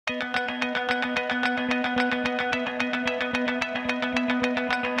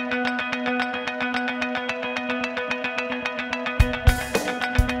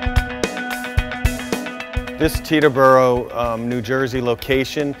This Teterboro, New Jersey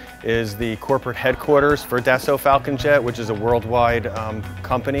location is the corporate headquarters for Dassault Falcon Jet, which is a worldwide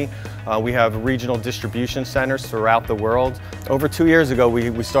company. We have regional distribution centers throughout the world. Over 2 years ago,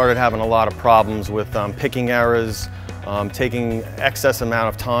 we started having a lot of problems with picking errors, taking excess amount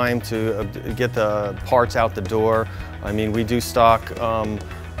of time to get the parts out the door. I mean, we do stock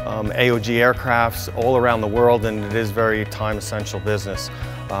AOG aircrafts all around the world, and it is very time essential business.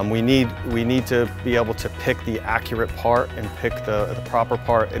 We need to be able to pick the accurate part and pick the proper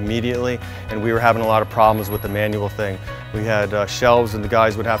part immediately, and we were having a lot of problems with the manual thing. We had shelves, and the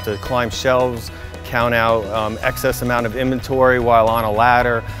guys would have to climb shelves, count out excess amount of inventory while on a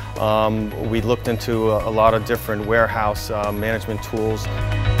ladder. We looked into a lot of different warehouse management tools.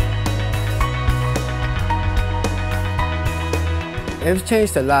 It's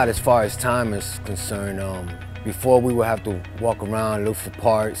changed a lot as far as time is concerned. Before we would have to walk around, look for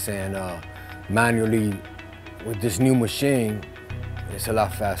parts, and manually, with this new machine, it's a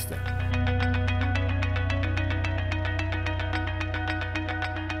lot faster.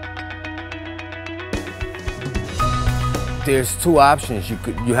 There's two options.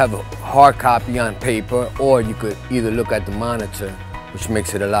 You have a hard copy on paper, or you could either look at the monitor, which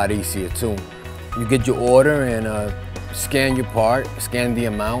makes it a lot easier too. You get your order and scan your part, scan the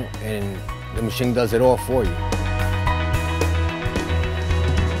amount, and the machine does it all for you.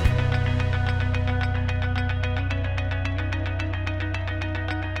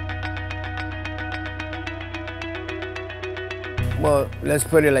 Well, let's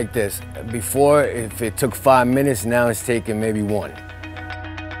put it like this. Before, if it took 5 minutes, now it's taking maybe 1.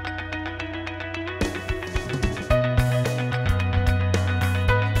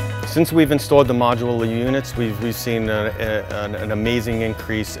 Since we've installed the modular units, we've seen an amazing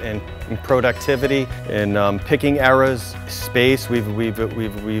increase in productivity, in picking errors, space. We've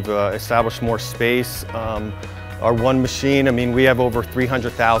established more space. Our one machine, I mean, we have over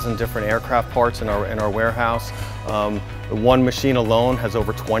 300,000 different aircraft parts in our warehouse. One machine alone has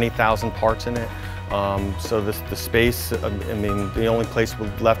over 20,000 parts in it. So the space, I mean, the only place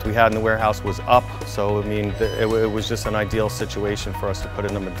left we had in the warehouse was up. So, I mean, it was just an ideal situation for us to put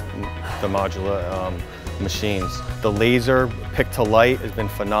in the modular machines. The laser pick to light has been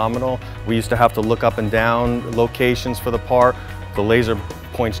phenomenal. We used to have to look up and down locations for the part. The laser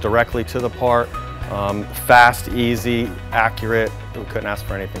points directly to the part. Fast, easy, accurate. We couldn't ask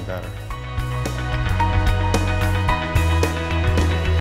for anything better.